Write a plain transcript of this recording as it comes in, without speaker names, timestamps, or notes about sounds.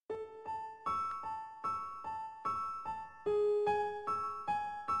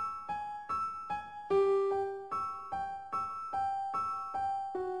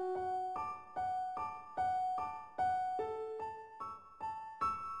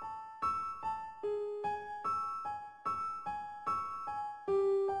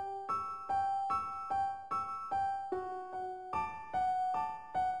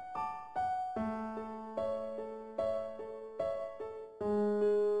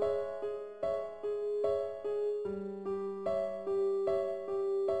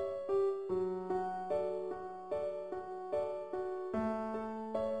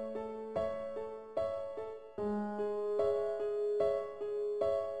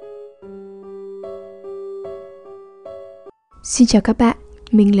Xin chào các bạn,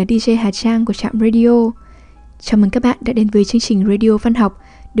 mình là DJ Hà Trang của Trạm Radio. Chào mừng các bạn đã đến với chương trình Radio Văn học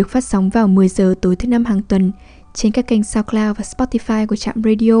được phát sóng vào 10 giờ tối thứ năm hàng tuần trên các kênh SoundCloud và Spotify của Trạm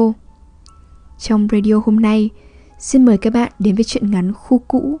Radio. Trong radio hôm nay, xin mời các bạn đến với truyện ngắn Khu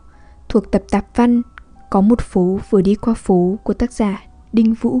Cũ thuộc tập tạp văn Có một phố vừa đi qua phố của tác giả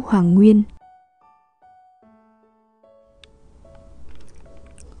Đinh Vũ Hoàng Nguyên.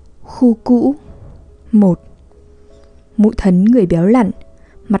 Khu cũ 1. Mụ Thấn người béo lặn,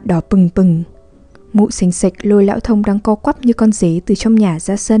 mặt đỏ bừng bừng. Mụ xình xịch lôi lão Thông đang co quắp như con dế từ trong nhà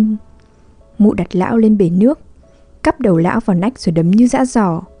ra sân. Mụ đặt lão lên bể nước, cắp đầu lão vào nách rồi đấm như dã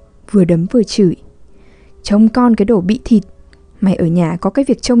giò, vừa đấm vừa chửi. Trông con cái đồ bị thịt, mày ở nhà có cái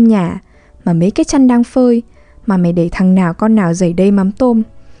việc trông nhà, mà mấy cái chăn đang phơi, mà mày để thằng nào con nào giày đây mắm tôm.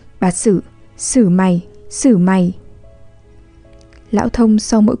 Bà xử mày. Lão Thông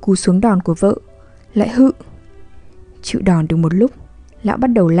sau mỗi cú xuống đòn của vợ lại hự. Chịu đòn được một lúc, lão bắt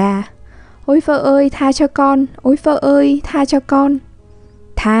đầu la: Ôi vợ ơi tha cho con, ôi vợ ơi tha cho con.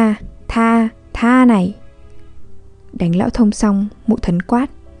 Tha này. Đánh lão Thông xong, mụ Thấn quát: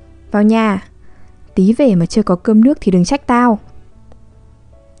 Vào nhà, tí về mà chưa có cơm nước thì đừng trách tao.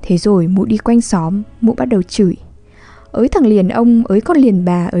 Thế rồi mụ đi quanh xóm, mụ bắt đầu chửi: Ới thằng liền ông, ới con liền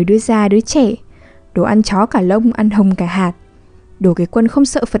bà, ới đứa già đứa trẻ, đồ ăn chó cả lông, ăn hồng cả hạt. Đồ cái quân không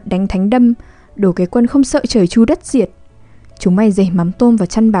sợ Phật đánh thánh đâm, đồ cái quân không sợ trời chu đất diệt. Chúng mày dày mắm tôm vào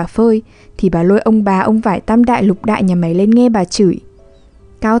chăn bà phơi, thì bà lôi ông bà ông vải tam đại lục đại nhà mày lên nghe bà chửi.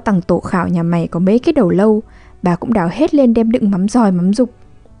 Cao tầng tổ khảo nhà mày có mấy cái đầu lâu, bà cũng đào hết lên đem đựng mắm giòi mắm dục.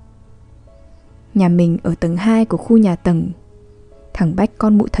 Nhà mình ở tầng 2 của khu nhà tầng. Thằng Bách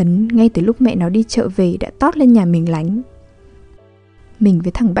con mụ Thấn ngay từ lúc mẹ nó đi chợ về đã tót lên nhà mình lánh. Mình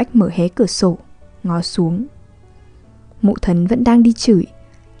với thằng Bách mở hé cửa sổ, ngó xuống. Mụ Thấn vẫn đang đi chửi,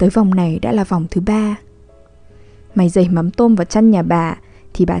 tới vòng này đã là vòng thứ 3. Mày dày mắm tôm vào chăn nhà bà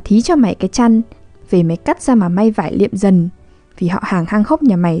thì bà thí cho mày cái chăn, về mày cắt ra mà may vải liệm dần, vì họ hàng hang hốc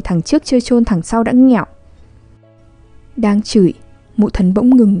nhà mày thằng trước chưa chôn thằng sau đã nghèo. Đang chửi, mụ Thấn bỗng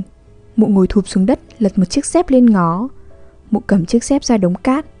ngừng. Mụ ngồi thụp xuống đất, lật một chiếc dép lên ngó. Mụ cầm chiếc dép ra đống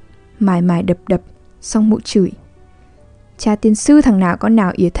cát, mài đập, xong mụ chửi: Cha tiên sư thằng nào con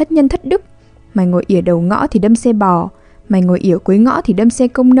nào ỉa thất nhân thất đức, mày ngồi ỉa đầu ngõ thì đâm xe bò, mày ngồi ỉa cuối ngõ thì đâm xe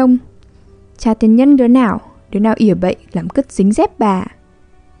công nông. Cha tiên nhân đứa nào ỉa bậy làm cứt dính dép bà.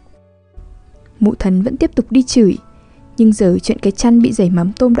 Mụ Thấn vẫn tiếp tục đi chửi, nhưng giờ chuyện cái chăn bị dày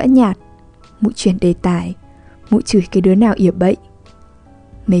mắm tôm đã nhạt. Mụ chuyển đề tài, mụ chửi cái đứa nào ỉa bậy.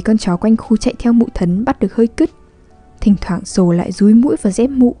 Mấy con chó quanh khu chạy theo mụ Thấn bắt được hơi cứt, thỉnh thoảng rồ lại dúi mũi vào dép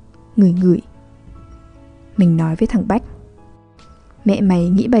mụ, ngửi. Mình nói với thằng Bách: Mẹ mày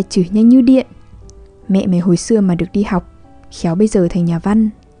nghĩ bài chửi nhanh như điện. Mẹ mày hồi xưa mà được đi học, khéo bây giờ thành nhà văn.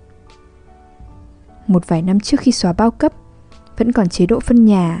 Một vài năm trước khi xóa bao cấp, vẫn còn chế độ phân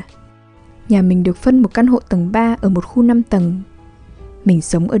nhà. Nhà mình được phân một căn hộ tầng 3 ở một khu 5 tầng. Mình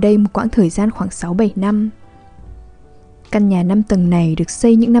sống ở đây một quãng thời gian khoảng 6-7 năm. Căn nhà 5 tầng này được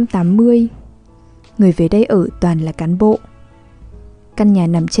xây những năm 80. Người về đây ở toàn là cán bộ. Căn nhà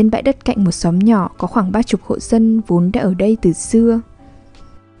nằm trên bãi đất cạnh một xóm nhỏ có khoảng 30 hộ dân vốn đã ở đây từ xưa.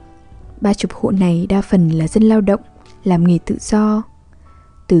 30 hộ này đa phần là dân lao động, làm nghề tự do.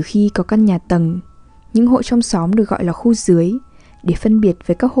 Từ khi có căn nhà tầng, những hộ trong xóm được gọi là khu dưới, để phân biệt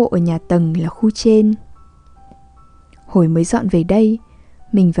với các hộ ở nhà tầng là khu trên. Hồi mới dọn về đây,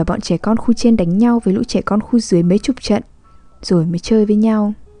 mình và bọn trẻ con khu trên đánh nhau với lũ trẻ con khu dưới mấy chục trận, rồi mới chơi với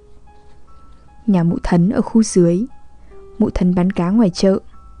nhau. Nhà mụ Thấn ở khu dưới. Mụ Thấn bán cá ngoài chợ.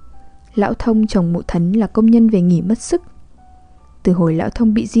 Lão Thông chồng mụ Thấn là công nhân về nghỉ mất sức. Từ hồi lão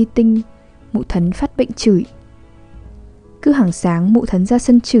Thông bị di tinh, mụ Thấn phát bệnh chửi. Cứ hàng sáng mụ Thấn ra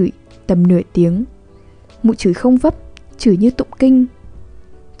sân chửi tầm nửa tiếng. Mụ chửi không vấp, chửi như tụng kinh.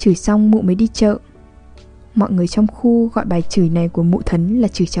 Chửi xong mụ mới đi chợ. Mọi người trong khu gọi bài chửi này của mụ Thấn là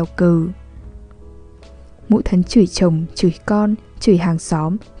chửi chào cờ. Mụ Thấn chửi chồng, chửi con, chửi hàng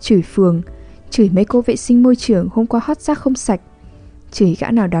xóm, chửi phường, chửi mấy cô vệ sinh môi trường hôm qua hót rác không sạch, chửi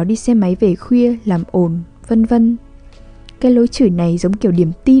gã nào đó đi xe máy về khuya làm ồn, vân vân. Cái lối chửi này giống kiểu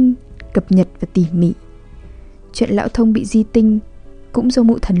điểm tin, cập nhật và tỉ mỉ. Chuyện lão Thông bị di tinh cũng do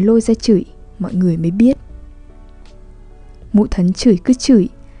mụ Thấn lôi ra chửi, mọi người mới biết. Mụ Thấn chửi cứ chửi,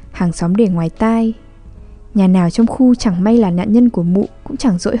 hàng xóm để ngoài tai. Nhà nào trong khu chẳng may là nạn nhân của mụ cũng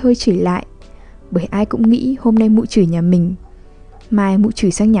chẳng dỗi hơi chửi lại, bởi ai cũng nghĩ hôm nay mụ chửi nhà mình, mai mụ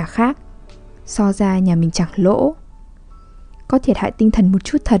chửi sang nhà khác. So ra nhà mình chẳng lỗ. Có thiệt hại tinh thần một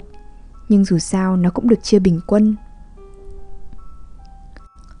chút thật, nhưng dù sao nó cũng được chia bình quân.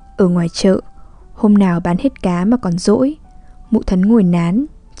 Ở ngoài chợ, hôm nào bán hết cá mà còn dỗi, mụ Thấn ngồi nán,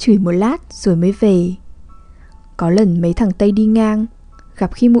 chửi một lát rồi mới về. Có lần mấy thằng Tây đi ngang,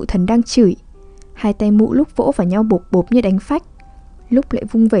 gặp khi mụ Thần đang chửi, hai tay mụ lúc vỗ vào nhau bộp bộp như đánh phách, lúc lại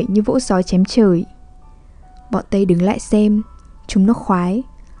vung vẩy như vỗ sói chém trời. Bọn Tây đứng lại xem, chúng nó khoái,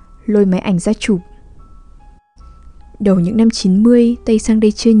 lôi máy ảnh ra chụp. Đầu những năm 90, Tây sang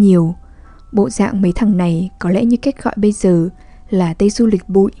đây chưa nhiều. Bộ dạng mấy thằng này có lẽ như cách gọi bây giờ là Tây du lịch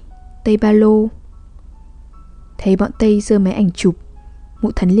bụi, Tây ba lô. Thấy bọn Tây giơ máy ảnh chụp,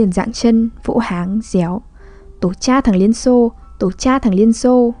 mụ Thần liền dạng chân, vỗ háng, réo: "Tổ cha thằng Liên Xô, tổ cha thằng Liên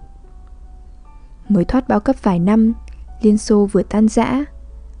Xô." Mới thoát bao cấp vài năm, Liên Xô vừa tan rã.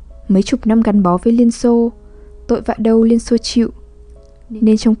 Mấy chục năm gắn bó với Liên Xô, tội vạ đâu Liên Xô chịu.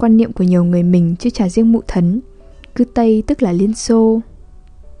 Nên trong quan niệm của nhiều người mình, chứ chả riêng mụ Thần, cứ Tây tức là Liên Xô.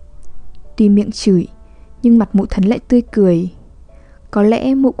 Tuy miệng chửi, nhưng mặt mụ Thần lại tươi cười. Có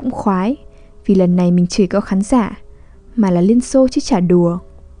lẽ mụ cũng khoái, vì lần này mình chửi có khán giả, mà là Liên Xô chứ chả đùa.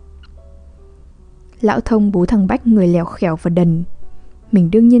 Lão Thông bố thằng Bách người lèo khèo và đần,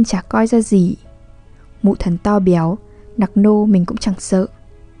 mình đương nhiên chả coi ra gì. Mụ Thần to béo, nặc nô mình cũng chẳng sợ.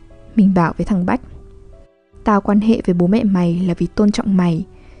 Mình bảo với thằng Bách: "Tao quan hệ với bố mẹ mày là vì tôn trọng mày,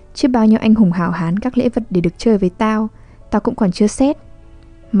 chứ bao nhiêu anh hùng hào hán các lễ vật để được chơi với tao, tao cũng còn chưa xét.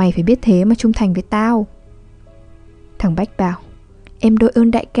 Mày phải biết thế mà trung thành với tao." Thằng Bách bảo: "Em đội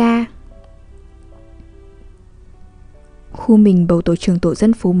ơn đại ca." Khu mình bầu tổ trưởng tổ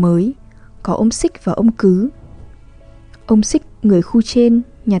dân phố mới, có ông Xích và ông Cứ. Ông Xích người khu trên,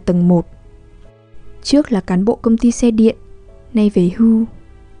 nhà tầng 1. Trước là cán bộ công ty xe điện, nay về hưu.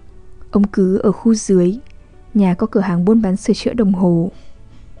 Ông Cứ ở khu dưới, nhà có cửa hàng buôn bán sửa chữa đồng hồ.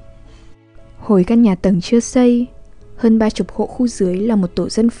 Hồi căn nhà tầng chưa xây, hơn 30 hộ khu dưới là một tổ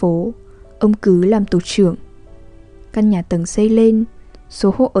dân phố, ông Cứ làm tổ trưởng. Căn nhà tầng xây lên,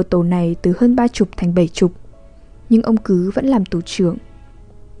 số hộ ở tổ này từ hơn 30 thành 70, nhưng ông Cứ vẫn làm tổ trưởng.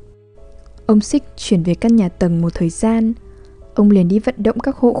 Ông Xích chuyển về căn nhà tầng một thời gian, ông liền đi vận động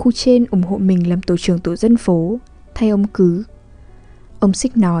các hộ khu trên ủng hộ mình làm tổ trưởng tổ dân phố, thay ông Cứ. Ông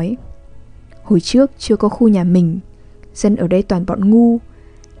Xích nói: "Hồi trước chưa có khu nhà mình, dân ở đây toàn bọn ngu,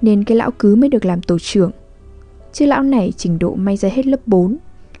 nên cái lão Cứ mới được làm tổ trưởng. Chứ lão này trình độ may ra hết lớp 4,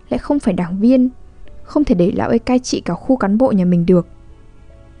 lại không phải đảng viên, không thể để lão ấy cai trị cả khu cán bộ nhà mình được."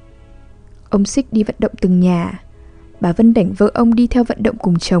 Ông Xích đi vận động từng nhà, bà Vân Đảnh vợ ông đi theo vận động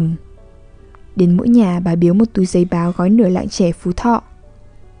cùng chồng. Đến mỗi nhà bà biếu một túi giấy báo gói nửa lạng chè Phú Thọ.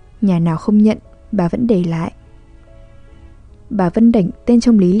 Nhà nào không nhận, bà vẫn để lại. Bà Vân Đảnh tên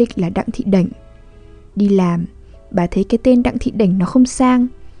trong lý lịch là Đặng Thị Đảnh. Đi làm, bà thấy cái tên Đặng Thị Đảnh nó không sang,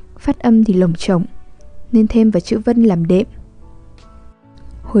 phát âm thì lồng chổng, nên thêm vào chữ Vân làm đệm.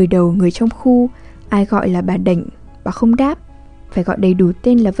 Hồi đầu người trong khu ai gọi là bà Đảnh, bà không đáp, phải gọi đầy đủ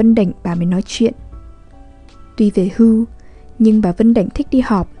tên là Vân Đảnh bà mới nói chuyện. Tuy về hưu, nhưng bà Vân Đảnh thích đi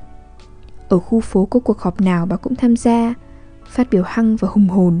họp. Ở khu phố có cuộc họp nào bà cũng tham gia, phát biểu hăng và hùng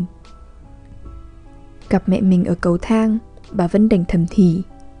hồn. Gặp mẹ mình ở cầu thang, bà Vân Đảnh thầm thì: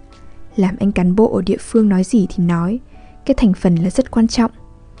 "Làm anh cán bộ ở địa phương nói gì thì nói, cái thành phần là rất quan trọng.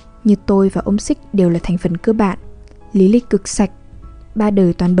 Như tôi và ông Xích đều là thành phần cơ bản, lý lịch cực sạch, ba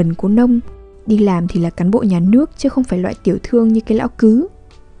đời toàn bần cố nông, đi làm thì là cán bộ nhà nước chứ không phải loại tiểu thương như cái lão Cứ."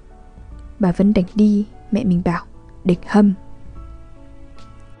 Bà Vân Đảnh đi, mẹ mình bảo: "Địch hâm."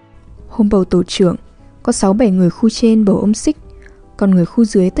 Hôm bầu tổ trưởng, có 6-7 người khu trên bầu ông Xích, còn người khu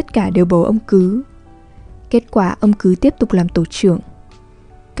dưới tất cả đều bầu ông Cứ. Kết quả ông Cứ tiếp tục làm tổ trưởng.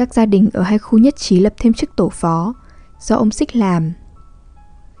 Các gia đình ở hai khu nhất trí lập thêm chức tổ phó, do ông Xích làm.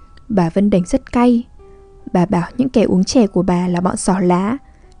 Bà Vân Đảnh rất cay. Bà bảo những kẻ uống chè của bà là bọn xỏ lá,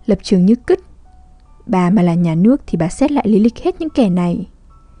 lập trường như cứt. Bà mà là nhà nước thì bà xét lại lý lịch hết những kẻ này.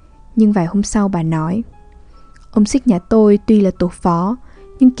 Nhưng vài hôm sau bà nói: "Ông Xích nhà tôi tuy là tổ phó,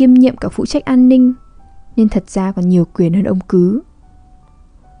 nhưng kiêm nhiệm cả phụ trách an ninh, nên thật ra còn nhiều quyền hơn ông Cứ."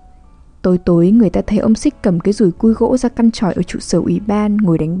 Tối tối người ta thấy ông Xích cầm cái rùi cui gỗ ra căn tròi ở trụ sở ủy ban,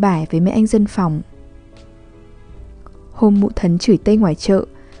 ngồi đánh bài với mấy anh dân phòng. Hôm mụ Thần chửi Tây ngoài chợ,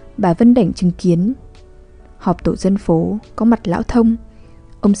 bà Vân Đảnh chứng kiến. Họp tổ dân phố, có mặt lão Thông,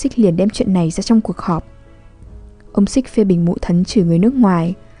 ông Xích liền đem chuyện này ra trong cuộc họp. Ông Xích phê bình mụ Thần chửi người nước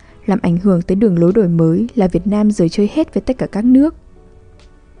ngoài, làm ảnh hưởng tới đường lối đổi mới, là Việt Nam rời chơi hết với tất cả các nước.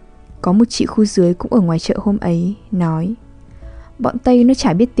 Có một chị khu dưới cũng ở ngoài chợ hôm ấy, nói: "Bọn Tây nó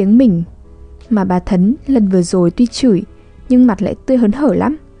chả biết tiếng mình, mà bà Thấn lần vừa rồi tuy chửi, nhưng mặt lại tươi hớn hở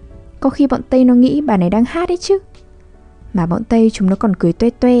lắm. Có khi bọn Tây nó nghĩ bà này đang hát ấy chứ. Mà bọn Tây chúng nó còn cười toe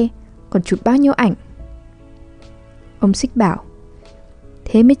toe, còn chụp bao nhiêu ảnh." Ông Xích bảo: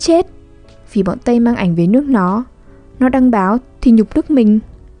 "Thế mới chết, vì bọn Tây mang ảnh về nước nó đăng báo thì nhục nước mình."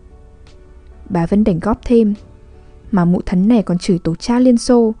 Bà Vân Đảnh góp thêm: "Mà mụ Thấn này còn chửi tổ cha Liên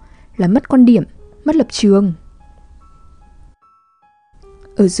Xô, là mất quan điểm, mất lập trường."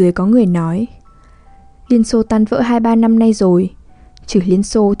 Ở dưới có người nói: Liên Xô tan vỡ 2-3 năm nay rồi, chửi Liên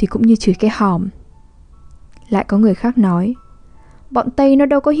Xô thì cũng như chửi cái hòm. Lại có người khác nói: Bọn Tây nó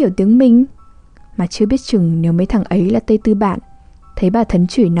đâu có hiểu tiếng mình, mà chưa biết chừng nếu mấy thằng ấy là Tây tư bản, thấy bà Thấn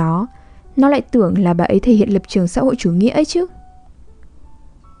chửi nó lại tưởng là bà ấy thể hiện lập trường xã hội chủ nghĩa ấy chứ.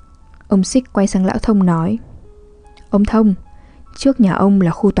 Ông Xích quay sang lão Thông nói: Ông Thông, trước nhà ông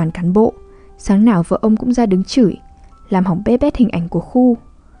là khu toàn cán bộ, sáng nào vợ ông cũng ra đứng chửi, làm hỏng bét bét hình ảnh của khu.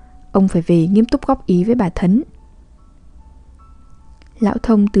 Ông phải về nghiêm túc góp ý với bà Thấn. Lão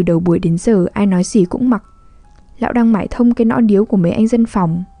Thông từ đầu buổi đến giờ ai nói gì cũng mặc. Lão đang mải thông cái nõ điếu của mấy anh dân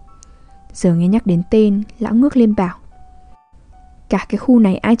phòng. Giờ nghe nhắc đến tên, lão ngước lên bảo: Cả cái khu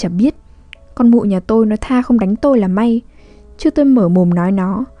này ai chả biết, con mụ nhà tôi nó tha không đánh tôi là may, chứ tôi mở mồm nói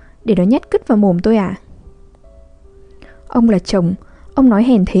nó, để nó nhét cứt vào mồm tôi à? Ông là chồng, ông nói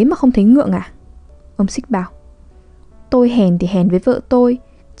hèn thế mà không thấy ngượng à? Ông Xích bảo: Tôi hèn thì hèn với vợ tôi,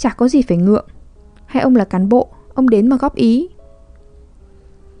 chả có gì phải ngượng. Hay ông là cán bộ, ông đến mà góp ý.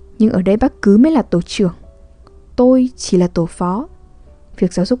 Nhưng ở đây bác Cứ mới là tổ trưởng, tôi chỉ là tổ phó.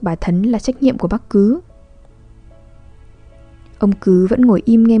 Việc giáo dục bà Thấn là trách nhiệm của bác Cứ. Ông Cứ vẫn ngồi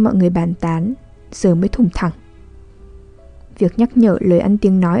im nghe mọi người bàn tán, giờ mới thủng thẳng. Việc nhắc nhở lời ăn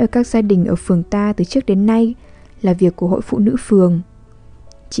tiếng nói ở các gia đình ở phường ta từ trước đến nay là việc của hội phụ nữ phường.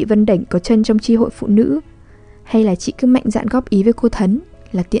 Chị Vân Đảnh có chân trong chi hội phụ nữ, hay là chị cứ mạnh dạn góp ý với cô Thấn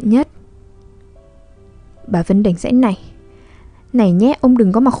là tiện nhất? Bà Vân Đảnh dãy này nhé, ông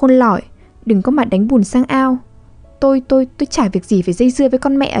đừng có mà khôn lỏi, đừng có mà đánh bùn sang ao. Tôi chả việc gì phải dây dưa với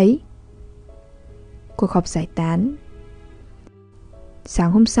con mẹ ấy. Cuộc họp giải tán.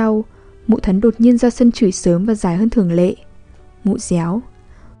 Sáng hôm sau, mụ Thấn đột nhiên ra sân chửi sớm và dài hơn thường lệ. Mụ réo: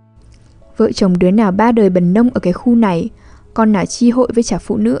 Vợ chồng đứa nào 3 đời bần nông ở cái khu này, con nào chi hội với chả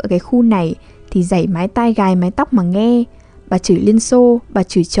phụ nữ ở cái khu này thì giảy mái tai gài mái tóc mà nghe. Bà chửi Liên Xô, bà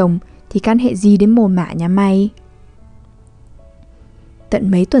chửi chồng thì can hệ gì đến mồ mả nhà mày?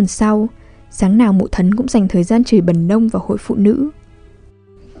 Tận mấy tuần sau, sáng nào mụ Thấn cũng dành thời gian chửi bần nông vào hội phụ nữ.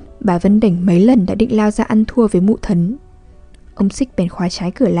 Bà Vân Đảnh mấy lần đã định lao ra ăn thua với mụ Thấn. Ông Xích bèn khóa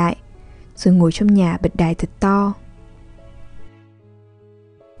trái cửa lại, rồi ngồi trong nhà bật đài thật to.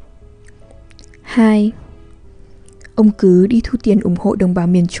 2. Ông Cứ đi thu tiền ủng hộ đồng bào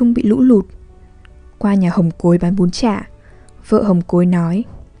miền Trung bị lũ lụt. Qua nhà Hồng Cối bán bún chả, vợ Hồng Cối nói: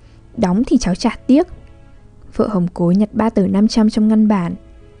 Đóng thì cháu trả tiếc. Vợ Hồng Cối nhặt 3 tờ 500 trong ngăn bàn.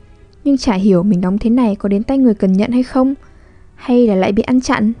 Nhưng chả hiểu mình đóng thế này có đến tay người cần nhận hay không, hay là lại bị ăn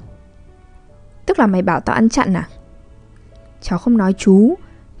chặn. Tức là mày bảo tao ăn chặn à? Cháu không nói chú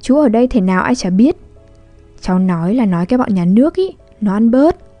ở đây thế nào ai chả biết. Cháu nói là nói cái bọn nhà nước ý, nó ăn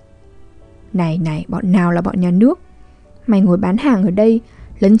bớt. Này, bọn nào là bọn nhà nước? Mày ngồi bán hàng ở đây,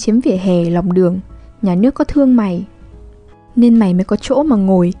 lấn chiếm vỉa hè lòng đường, nhà nước có thương mày nên mày mới có chỗ mà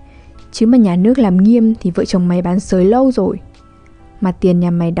ngồi. Chứ mà nhà nước làm nghiêm thì vợ chồng mày bán sới lâu rồi. Mà tiền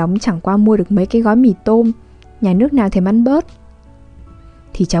nhà mày đóng chẳng qua mua được mấy cái gói mì tôm, nhà nước nào thèm ăn bớt.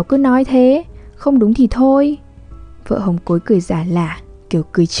 Thì cháu cứ nói thế, không đúng thì thôi. Vợ Hồng Cối cười giả lả, kiểu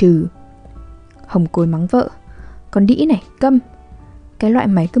cười trừ. Hồng Cối mắng vợ: Con đĩ này, câm. Cái loại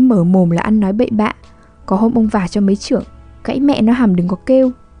mày cứ mở mồm là ăn nói bậy bạ. Có hôm ông vả cho mấy trưởng, cãi mẹ nó hàm đừng có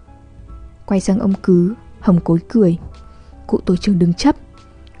kêu. Quay sang ông Cứ, Hồng Cối cười: Cụ tổ trưởng đừng chấp.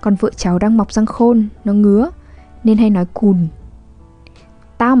 Con vợ cháu đang mọc răng khôn, nó ngứa, nên hay nói cùn.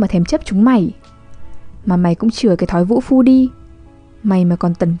 Tao mà thèm chấp chúng mày. Mà mày cũng chừa cái thói vũ phu đi. Mày mà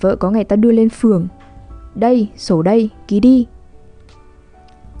còn tẩn vợ có ngày tao đưa lên phường. Đây, sổ đây, ký đi.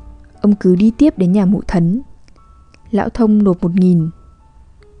 Ông Cứ đi tiếp đến nhà mụ Thấn. Lão Thông nộp 1.000.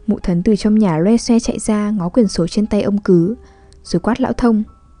 Mụ Thấn từ trong nhà loe xoe chạy ra, ngó quyển sổ trên tay ông Cứ, rồi quát lão Thông: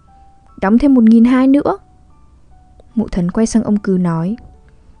 Đóng thêm 1.200 nữa. Mụ Thấn quay sang ông Cứ nói: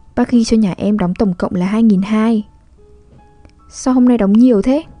 Bác ghi cho nhà em đóng tổng cộng là 2.200. Sao hôm nay đóng nhiều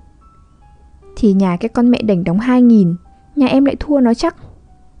thế? Thì nhà cái con mẹ Đảnh đóng 2.000, nhà em lại thua nó chắc.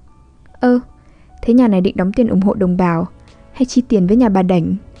 Thế nhà này định đóng tiền ủng hộ đồng bào hay chi tiền với nhà bà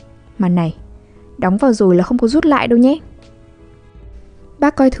Đảnh? Mà này, đóng vào rồi là không có rút lại đâu nhé.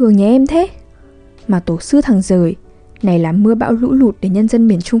 Bác coi thường nhà em thế. Mà tổ sư thằng Dời này làm mưa bão lũ lụt để nhân dân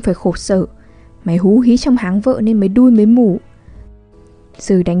miền Trung phải khổ sở. Mày hú hí trong háng vợ nên mới đui mới mù.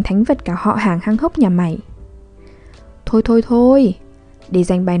 Dời đánh thánh vật cả họ hàng hang hốc nhà mày. Thôi, để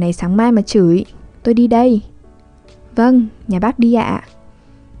dành bài này sáng mai mà chửi. Tôi đi đây. Vâng, nhà bác đi ạ.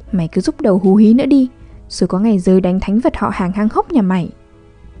 Mày cứ giúp đầu hú hí nữa đi, rồi có ngày Dời đánh thánh vật họ hàng hang hốc nhà mày.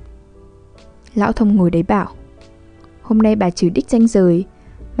 Lão Thông ngồi đấy bảo: Hôm nay bà chửi đích danh Dời,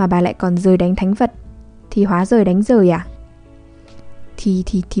 mà bà lại còn Dời đánh thánh vật, thì hóa Dời đánh Dời à? Thì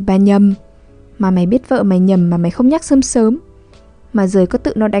bà nhầm. Mà mày biết vợ mày nhầm mà mày không nhắc sớm. Mà rời có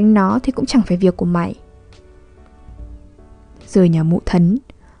tự nó đánh nó thì cũng chẳng phải việc của mày. Rời nhà mụ Thấn,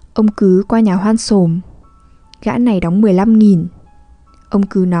 ông Cứ qua nhà Hoan Xồm. Gã này đóng 15.000. Ông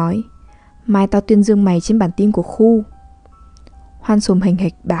Cứ nói: mai tao tuyên dương mày trên bản tin của khu. Hoan Xồm hành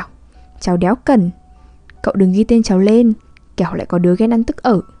hạch bảo: cháu đéo cần, cậu đừng ghi tên cháu lên, kẻo lại có đứa ghen ăn tức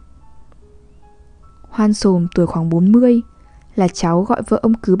ở. Hoan Xồm tuổi khoảng 40, là cháu gọi vợ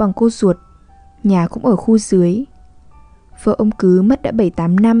ông Cứ bằng cô ruột, nhà cũng ở khu dưới. Vợ ông Cứ mất đã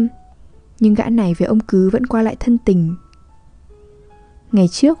 7-8 năm, nhưng gã này với ông Cứ vẫn qua lại thân tình. Ngày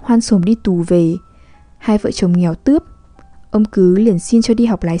trước Hoan Xồm đi tù về, hai vợ chồng nghèo tướp, ông Cứ liền xin cho đi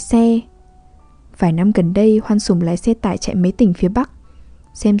học lái xe. Vài năm gần đây Hoan Xồm lái xe tải chạy mấy tỉnh phía Bắc,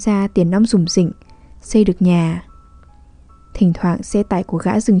 xem ra tiền nong rủng rỉnh, xây được nhà. Thỉnh thoảng xe tải của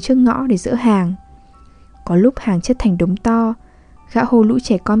gã dừng trước ngõ để dỡ hàng. Có lúc hàng chất thành đống to, gã hô lũ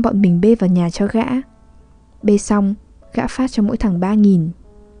trẻ con bọn mình bê vào nhà cho gã. Bê xong, gã phát cho mỗi thằng 3.000.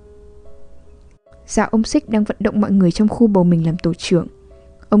 Dạo ông Xích đang vận động mọi người trong khu bầu mình làm tổ trưởng,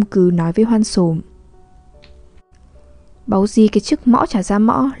 ông Cứ nói với Hoan Xồm: báu gì cái chức mõ trả ra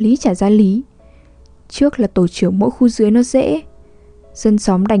mõ, lý trả ra lý. Trước là tổ trưởng mỗi khu dưới nó dễ, dân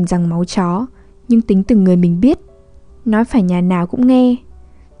xóm đành rằng máu chó, nhưng tính từng người mình biết, nói phải nhà nào cũng nghe.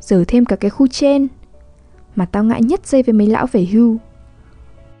 Giờ thêm cả cái khu trên, mà tao ngại nhất dây với mấy lão về hưu.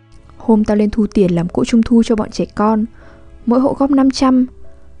 Hôm tao lên thu tiền làm cỗ trung thu cho bọn trẻ con, mỗi hộ góp 500.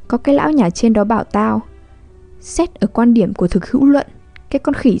 Có cái lão nhà trên đó bảo tao: xét ở quan điểm của thực hữu luận, cái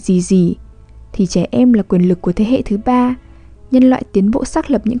con khỉ gì gì, thì trẻ em là quyền lực của thế hệ thứ 3. Nhân loại tiến bộ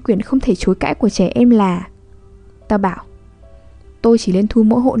xác lập những quyền không thể chối cãi của trẻ em là. Tao bảo: tôi chỉ lên thu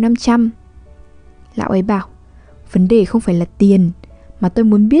mỗi hộ 500. Lão ấy bảo: vấn đề không phải là tiền, mà tôi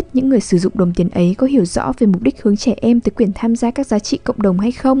muốn biết những người sử dụng đồng tiền ấy có hiểu rõ về mục đích hướng trẻ em tới quyền tham gia các giá trị cộng đồng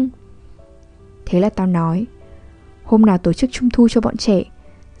hay không. Thế là tao nói: hôm nào tổ chức trung thu cho bọn trẻ,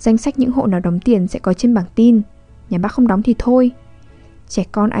 danh sách những hộ nào đóng tiền sẽ có trên bảng tin. Nhà bác không đóng thì thôi, trẻ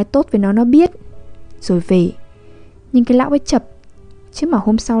con ai tốt với nó biết. Rồi về. Nhưng cái lão ấy chập, chứ mà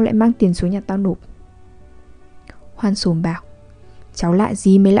hôm sau lại mang tiền xuống nhà tao nộp. Hoan Xồm bảo: cháu lạ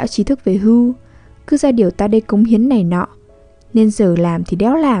gì mấy lão trí thức về hưu, cứ ra điều ta đây cống hiến này nọ, nên giờ làm thì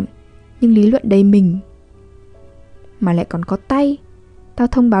đéo làm, nhưng lý luận đầy mình. Mà lại còn có tay. Tao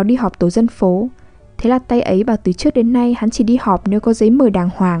thông báo đi họp tổ dân phố, thế là tay ấy bảo từ trước đến nay hắn chỉ đi họp nếu có giấy mời đàng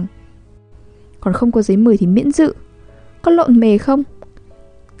hoàng, còn không có giấy mời thì miễn dự. Có lộn mề không?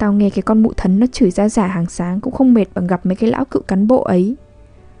 Tao nghe cái con mụ Thấn nó chửi ra giả hàng sáng cũng không mệt bằng gặp mấy cái lão cựu cán bộ ấy.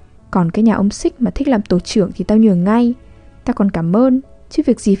 Còn cái nhà ông Xích mà thích làm tổ trưởng thì tao nhường ngay. Tao còn cảm ơn, chứ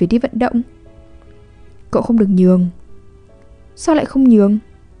việc gì phải đi vận động. Cậu không được nhường. Sao lại không nhường?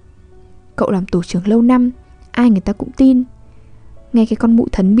 Cậu làm tổ trưởng lâu năm, ai người ta cũng tin. Nghe cái con mụ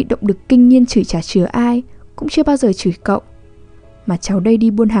Thấn bị động lực kinh nhiên chửi chả chừa ai, cũng chưa bao giờ chửi cậu. Mà cháu đây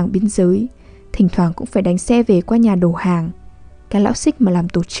đi buôn hàng biên giới, thỉnh thoảng cũng phải đánh xe về qua nhà đổ hàng. Cái lão Xích mà làm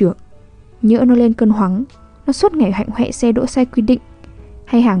tổ trưởng, nhỡ nó lên cơn hoắng, nó suốt ngày hạnh hoẹ xe đỗ sai quy định,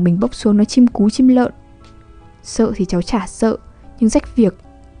 hay hàng mình bốc xuống nó chim cú chim lợn. Sợ thì cháu chả sợ, nhưng rách việc.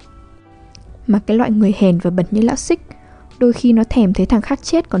 Mà cái loại người hèn và bẩn như lão Xích, đôi khi nó thèm thấy thằng khác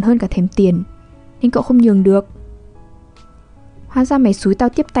chết còn hơn cả thèm tiền, nên cậu không nhường được. Hóa ra mày xúi tao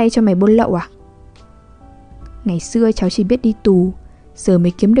tiếp tay cho mày buôn lậu à? Ngày xưa cháu chỉ biết đi tù, giờ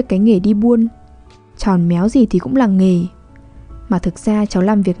mới kiếm được cái nghề đi buôn. Tròn méo gì thì cũng là nghề. Mà thực ra cháu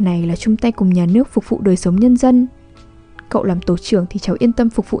làm việc này là chung tay cùng nhà nước phục vụ đời sống nhân dân. Cậu làm tổ trưởng thì cháu yên tâm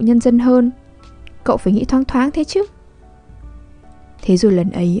phục vụ nhân dân hơn. Cậu phải nghĩ thoáng thoáng thế chứ. Thế rồi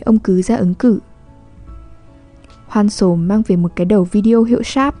lần ấy ông Cứ ra ứng cử. Hoan Xồm mang về một cái đầu video hiệu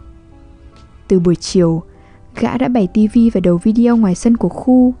Sharp. Từ buổi chiều, gã đã bày tivi và đầu video ngoài sân của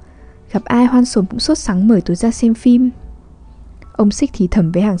khu. Gặp ai Hoan Xồm cũng sốt sắng mời tôi ra xem phim. Ông Xích thì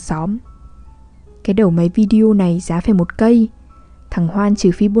thầm với hàng xóm: cái đầu máy video này giá phải 1 cây. Thằng Hoan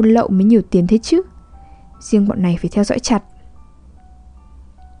trừ phí buôn lậu mới nhiều tiền thế chứ. Riêng bọn này phải theo dõi chặt.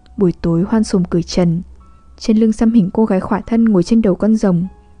 Buổi tối Hoan Xồm cởi trần, trên lưng xăm hình cô gái khỏa thân ngồi trên đầu con rồng.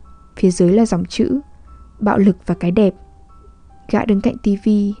 Phía dưới là dòng chữ: bạo lực và cái đẹp. Gã đứng cạnh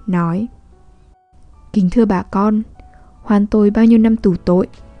tivi nói: kính thưa bà con, Hoan tôi bao nhiêu năm tù tội,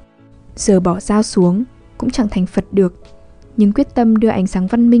 giờ bỏ dao xuống cũng chẳng thành Phật được, nhưng quyết tâm đưa ánh sáng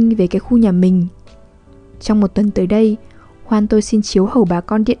văn minh về cái khu nhà mình. Trong 1 tuần tới đây, Hoan tôi xin chiếu hầu bà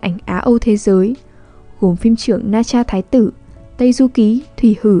con điện ảnh Á Âu thế giới, gồm phim Trưởng Na Cha Thái Tử, Tây Du Ký,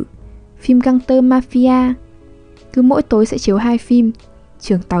 Thủy Hử, phim Gangster Mafia. Cứ mỗi tối sẽ chiếu 2 phim,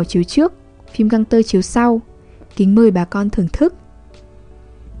 Trưởng Tàu chiếu trước, phim Gangster chiếu sau. Kính mời bà con thưởng thức.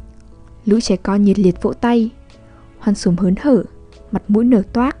 Lũ trẻ con nhiệt liệt vỗ tay. Hoan Xồm hớn hở, mặt mũi nở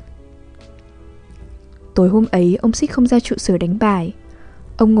toác. Tối hôm ấy ông Xích không ra trụ sở đánh bài.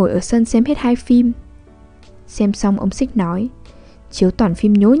 Ông ngồi ở sân xem hết 2 phim. Xem xong ông Xích nói: chiếu toàn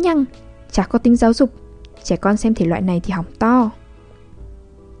phim nhố nhăng, chả có tính giáo dục, trẻ con xem thể loại này thì hỏng to.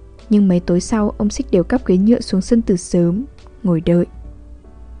 Nhưng mấy tối sau ông Xích đều cắp ghế nhựa xuống sân từ sớm, ngồi đợi.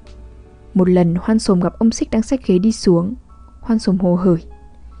 Một lần Hoan Sồm gặp ông Xích đang xách ghế đi xuống. Hoan Sồm hồ hởi: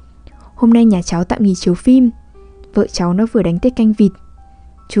 hôm nay nhà cháu tạm nghỉ chiếu phim, vợ cháu nó vừa đánh tiết canh vịt,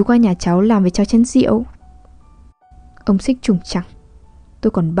 chú qua nhà cháu làm với cháu chén rượu. Ông Xích trùng trẳng: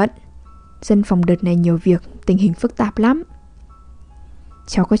 tôi còn bận, dân phòng đợt này nhiều việc, tình hình phức tạp lắm.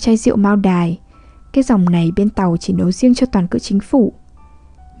 Cháu có chai rượu Mao Đài, cái dòng này bên Tàu chỉ nấu riêng cho toàn cỡ chính phủ.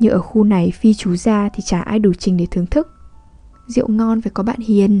 Như ở khu này phi chú ra thì chả ai đủ trình để thưởng thức. Rượu ngon phải có bạn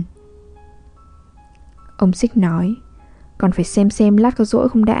hiền. Ông Xích nói: còn phải xem lát có dỗi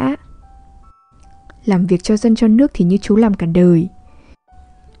không đã. Làm việc cho dân cho nước thì như chú làm cả đời.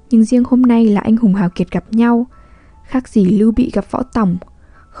 Nhưng riêng hôm nay là anh hùng hào kiệt gặp nhau, khác gì Lưu Bị gặp Võ Tòng,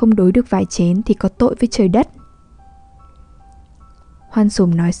 không đối được vài chén thì có tội với trời đất. Hoan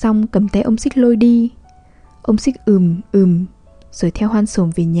Sồm nói xong cầm tay ông Xích lôi đi. Ông Xích rồi theo Hoan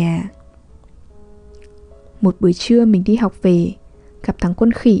Sồm về nhà. Một buổi trưa mình đi học về, gặp thằng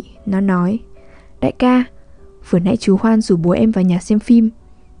Quân Khỉ. Nó nói: đại ca, vừa nãy chú Hoan rủ bố em vào nhà xem phim,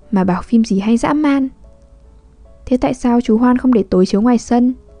 mà bảo phim gì hay dã man. Thế tại sao chú Hoan không để tối chiếu ngoài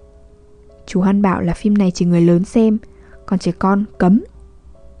sân? Chú Hoan bảo là phim này chỉ người lớn xem, còn trẻ con cấm.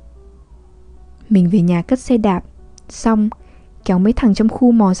 Mình về nhà cất xe đạp, xong kéo mấy thằng trong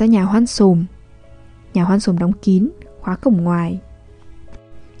khu mò ra nhà Hoan Sồm. Nhà Hoan Sồm đóng kín, khóa cổng ngoài.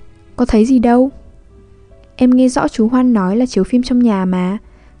 Có thấy gì đâu. Em nghe rõ chú Hoan nói là chiếu phim trong nhà mà,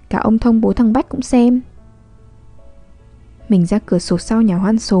 cả ông Thông bố thằng Bách cũng xem. Mình ra cửa sổ sau nhà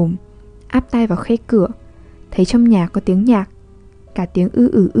Hoan Sồm, áp tai vào khe cửa, thấy trong nhà có tiếng nhạc, cả tiếng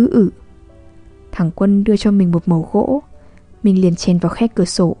ư ử. Thằng Quân đưa cho mình một mẩu gỗ. Mình liền chèn vào khe cửa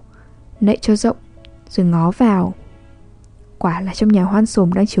sổ, nậy cho rộng, rồi ngó vào. Quả là trong nhà Hoan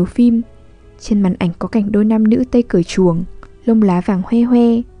Sồm đang chiếu phim. Trên màn ảnh có cảnh đôi nam nữ tây cởi chuồng, lông lá vàng hoe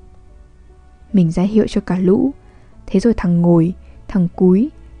hoe. Mình ra hiệu cho cả lũ. Thế rồi thằng ngồi, thằng cúi,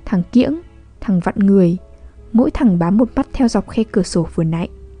 thằng kiễng, thằng vặn người, mỗi thằng bám một mắt theo dọc khe cửa sổ vừa nãy.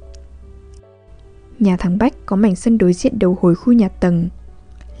 Nhà thằng Bách có mảnh sân đối diện đầu hồi khu nhà tầng.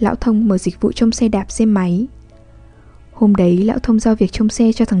 Lão Thông mở dịch vụ trông xe đạp xe máy. Hôm đấy lão Thông giao việc trông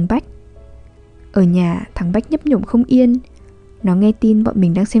xe cho thằng Bách. Ở nhà thằng Bách nhấp nhổm không yên. Nó nghe tin bọn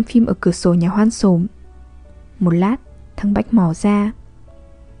mình đang xem phim ở cửa sổ nhà Hoan Sồm. Một lát thằng Bách mò ra.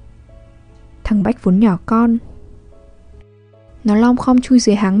 Thằng Bách vốn nhỏ con, nó lom khom chui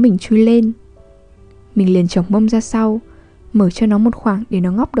dưới háng mình chui lên. Mình liền chổng mông ra sau, mở cho nó một khoảng để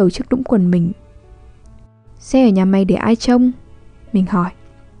nó ngóc đầu trước đũng quần mình. Xe ở nhà mày để ai trông? Mình hỏi.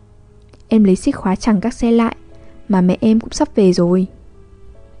 Em lấy xích khóa chằng các xe lại, mà mẹ em cũng sắp về rồi.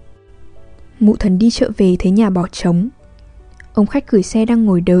 Mụ Thần đi chợ về thấy nhà bỏ trống. Ông khách gửi xe đang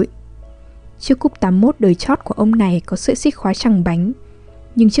ngồi đợi. Chiếc cúp 81 đời chót của ông này có sợi xích khóa chằng bánh,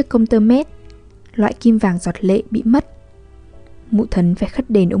 nhưng chiếc công tơ mét, loại kim vàng giọt lệ, bị mất. Mụ Thần phải khất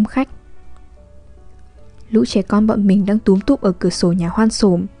đền ông khách. Lũ trẻ con bọn mình đang túm tụm ở cửa sổ nhà Hoan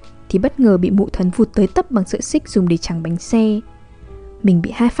Sồm thì bất ngờ bị mụ Thần vụt tới tấp bằng sợi xích dùng để chằng bánh xe. Mình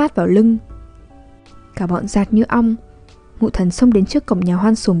bị 2 phát vào lưng. Cả bọn dạt như ong. Mụ Thần xông đến trước cổng nhà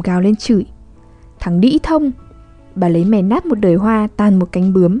Hoan Sồm gào lên chửi: thằng đĩ thông, bà lấy mày nát một đời hoa, tàn một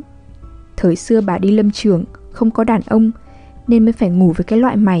cánh bướm. Thời xưa bà đi lâm trường, không có đàn ông, nên mới phải ngủ với cái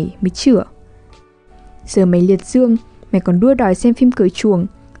loại mày mới chửa. Giờ mày liệt dương, mày còn đua đòi xem phim cởi chuồng,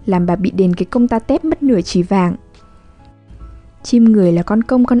 làm bà bị đền cái công ta tép mất nửa chỉ vàng. Chim người là con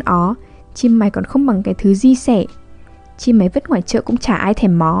công con ó, chim mày còn không bằng cái thứ di sẻ. Chim mày vứt ngoài chợ cũng chả ai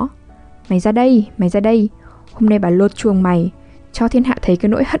thèm mó. Mày ra đây, hôm nay bà lột chuồng mày, cho thiên hạ thấy cái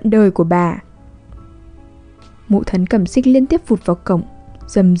nỗi hận đời của bà. Mụ Thần cầm xích liên tiếp vụt vào cổng,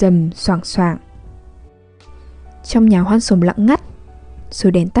 rầm rầm xoảng xoảng. Trong nhà Hoan Sồm lặng ngắt,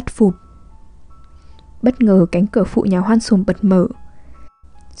 rồi đèn tắt phụt. Bất ngờ cánh cửa phụ nhà Hoan Sồm bật mở.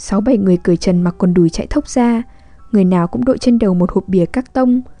 6-7 người cởi trần mặc quần đùi chạy thốc ra, người nào cũng đội trên đầu một hộp bìa các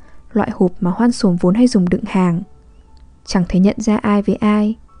tông, loại hộp mà Hoan Sồm vốn hay dùng đựng hàng. Chẳng thể nhận ra ai với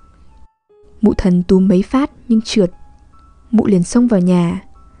ai. Mụ Thần túm mấy phát nhưng trượt. Mụ liền xông vào nhà.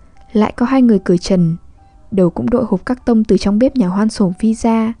 Lại có 2 người cởi trần, đầu cũng đội hộp các tông từ trong bếp nhà Hoan Sồm phi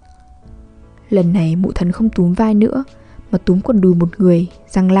ra. Lần này mụ Thần không túm vai nữa, mà túm quần đùi một người,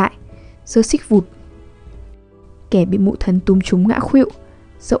 giằng lại, giơ xích vụt. Kẻ bị mụ Thần túm trúng ngã khuỵu,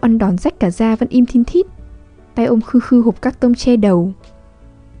 dẫu ăn đòn rách cả da vẫn im thin thít, tay ôm khư hộp các tông che đầu.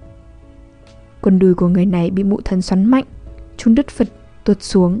 Quần đùi của người này bị mụ Thần xoắn mạnh, chun đứt phật, tuột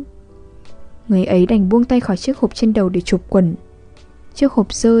xuống. Người ấy đành buông tay khỏi chiếc hộp trên đầu để chụp quần. Chiếc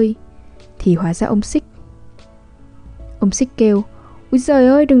hộp rơi thì hóa ra ông Xích. Ông Xích kêu: "Úi giời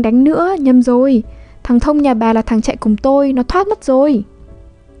ơi, đừng đánh nữa, nhầm rồi. Thằng Thông nhà bà là thằng chạy cùng tôi, nó thoát mất rồi."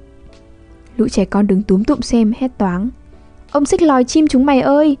 Lũ trẻ con đứng túm tụm xem hét toáng: "Ông Xích lòi chim chúng mày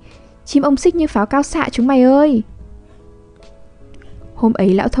ơi! Chim ông Xích như pháo cao xạ chúng mày ơi!" Hôm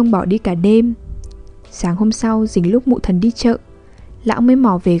ấy lão Thông bỏ đi cả đêm. Sáng hôm sau, dính lúc mụ thần đi chợ, lão mới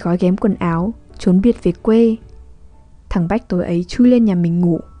mò về gói ghém quần áo, trốn biệt về quê. Thằng Bách tối ấy chui lên nhà mình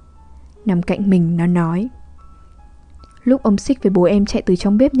ngủ. Nằm cạnh mình nó nói: "Lúc ông Xích với bố em chạy từ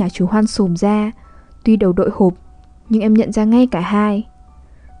trong bếp nhà chú Hoan xồm ra, tuy đầu đội hộp, nhưng em nhận ra ngay cả hai.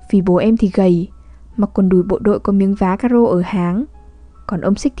 Vì bố em thì gầy, mặc quần đùi bộ đội có miếng vá caro ở háng, còn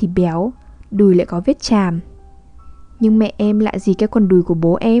ông Xích thì béo, đùi lại có vết chàm. Nhưng mẹ em lạ gì cái quần đùi của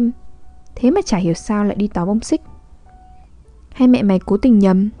bố em, thế mà chả hiểu sao lại đi tóm ông Xích. Hay mẹ mày cố tình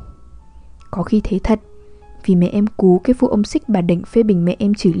nhầm? Có khi thế thật, vì mẹ em cú cái vụ ông Xích bà Đỉnh phê bình mẹ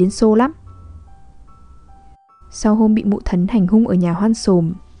em chửi Liên Xô lắm." Sau hôm bị mụ thần hành hung ở nhà Hoan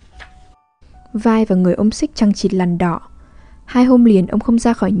xồm, vai và người ông Xích chằng chịt lằn đỏ. 2 hôm liền ông không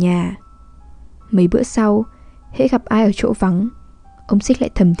ra khỏi nhà. Mấy bữa sau, hễ gặp ai ở chỗ vắng, ông Xích lại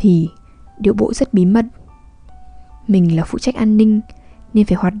thầm thì, điệu bộ rất bí mật: "Mình là phụ trách an ninh, nên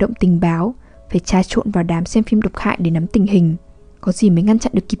phải hoạt động tình báo, phải trà trộn vào đám xem phim độc hại để nắm tình hình, có gì mới ngăn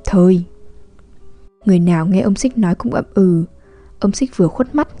chặn được kịp thời." Người nào nghe ông Xích nói cũng ậm ừ. Ông Xích vừa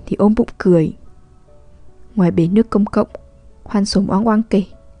khuất mắt thì ôm bụng cười. Ngoài bể nước công cộng, Hoan xồm oang oang kể: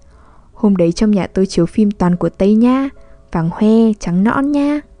 "Hôm đấy trong nhà tôi chiếu phim toàn của Tây nha, vàng hoe, trắng nõn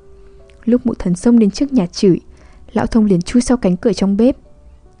nha. Lúc mụ thần xông đến trước nhà chửi, lão Thông liền chui sau cánh cửa trong bếp.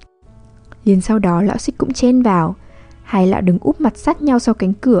 Liền sau đó lão Xích cũng chen vào, hai lão đứng úp mặt sát nhau sau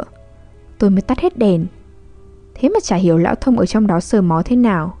cánh cửa. Tôi mới tắt hết đèn. Thế mà chả hiểu lão Thông ở trong đó sờ mó thế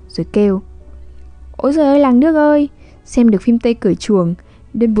nào, rồi kêu: Ôi giời ơi làng nước ơi, xem được phim Tây cởi chuồng,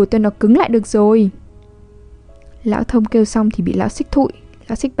 đêm bùa tôi nó cứng lại được rồi." Lão Thông kêu xong thì bị lão Xích thụi.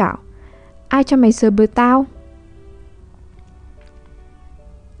 Lão Xích bảo: "Ai cho mày sờ bờ tao?"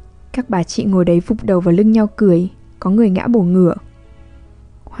 Các bà chị ngồi đấy vụp đầu vào lưng nhau cười, có người ngã bổ ngửa.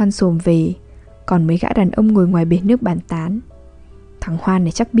 Hoan xồm về, còn mấy gã đàn ông ngồi ngoài bể nước bàn tán: "Thằng Hoan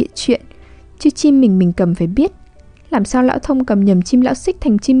này chắc bịa chuyện, chứ chim mình cầm phải biết. Làm sao lão Thông cầm nhầm chim lão Xích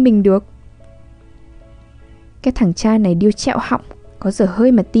thành chim mình được? Cái thằng cha này điêu trẹo họng, có dở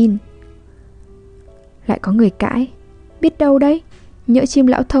hơi mà tin." Lại có người cãi: "Biết đâu đấy, nhỡ chim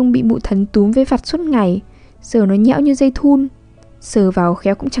lão Thông bị mụ thần túm với vặt suốt ngày, giờ nó nhẽo như dây thun, sờ vào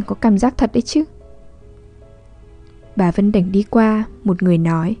khéo cũng chẳng có cảm giác thật đấy chứ." Bà Vân Đảnh đi qua, một người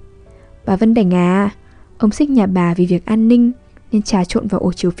nói: "Bà Vân Đảnh à, ông Xích nhà bà vì việc an ninh nên trà trộn vào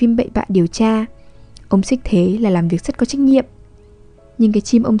ổ chiếu phim bậy bạ điều tra. Ông Xích thế là làm việc rất có trách nhiệm. Nhưng cái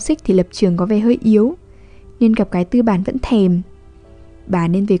chim ông Xích thì lập trường có vẻ hơi yếu, nên gặp cái tư bản vẫn thèm. Bà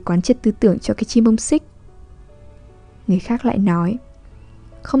nên về quán triệt tư tưởng cho cái chim ông Xích." Người khác lại nói: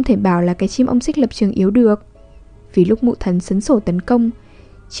 "Không thể bảo là cái chim ông Xích lập trường yếu được. Vì lúc mụ thần sấn sổ tấn công,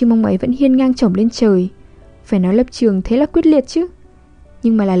 chim ông ấy vẫn hiên ngang chổng lên trời. Phải nói lập trường thế là quyết liệt chứ,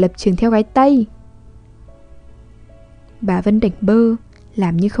 nhưng mà là lập trường theo gái Tây." Bà Vân Đảnh bơ,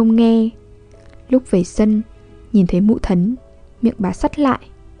 làm như không nghe. Lúc về sân, nhìn thấy mụ thần, miệng bà sắt lại.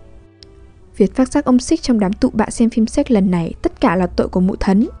 Việc phát giác ông Xích trong đám tụ bạ xem phim sách lần này tất cả là tội của mụ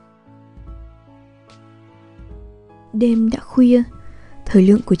thần. Đêm đã khuya, thời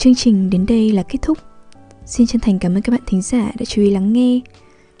lượng của chương trình đến đây là kết thúc. Xin chân thành cảm ơn các bạn thính giả đã chú ý lắng nghe.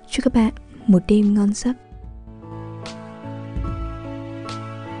 Chúc các bạn một đêm ngon giấc.